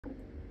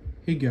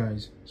Hey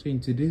guys, so in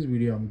today's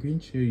video I'm going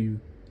to show you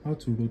how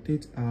to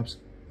rotate apps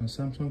on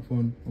Samsung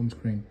phone home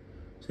screen.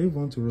 So if you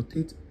want to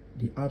rotate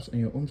the apps on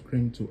your home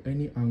screen to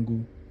any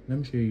angle, let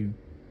me show you.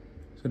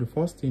 So the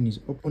first thing is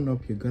open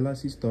up your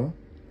Galaxy store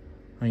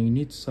and you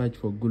need to search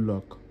for Good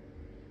Lock.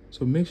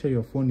 So make sure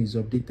your phone is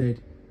updated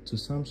to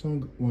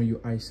Samsung One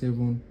UI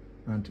 7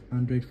 and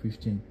Android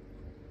 15.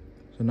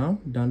 So now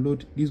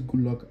download this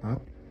Good Lock app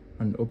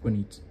and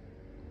open it.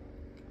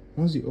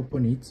 Once you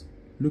open it,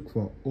 look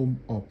for Home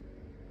Up.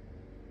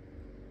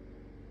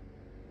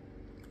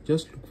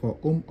 Just look for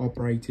Home Up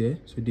right here.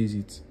 So this is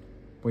it,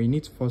 but you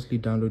need to firstly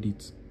download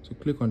it. So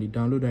click on the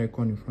download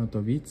icon in front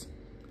of it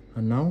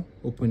and now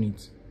open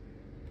it.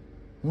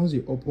 Once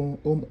you open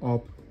Home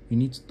Up, you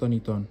need to turn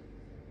it on,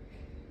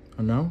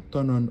 and now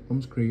turn on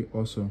home screen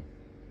also.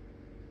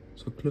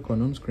 So click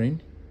on home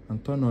screen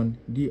and turn on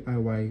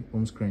DIY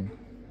home screen.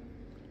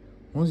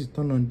 Once you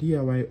turn on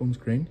DIY home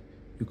screen,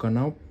 you can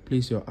now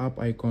place your app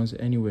icons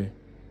anywhere.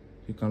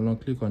 You can long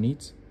click on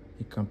it,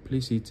 you can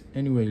place it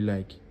anywhere you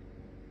like,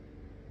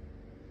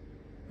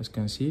 as you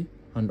can see.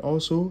 And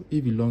also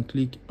if you long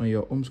click on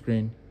your home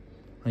screen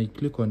and you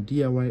click on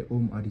DIY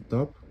home at the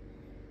top,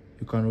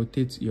 you can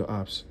rotate your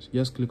apps. So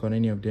just click on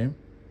any of them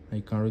and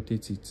you can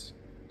rotate it.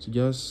 So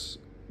just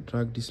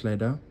drag this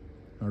slider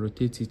and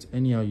rotate it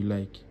anyhow you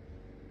like.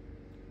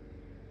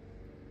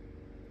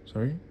 As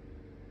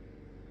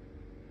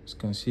you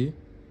can see, you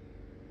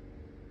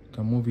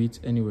can move it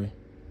anywhere,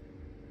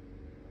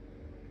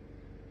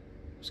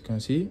 as you can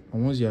see.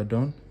 And once you are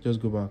done,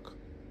 just go back.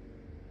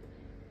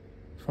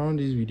 Found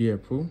this video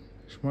helpful,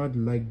 smash the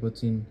like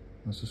button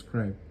and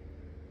subscribe.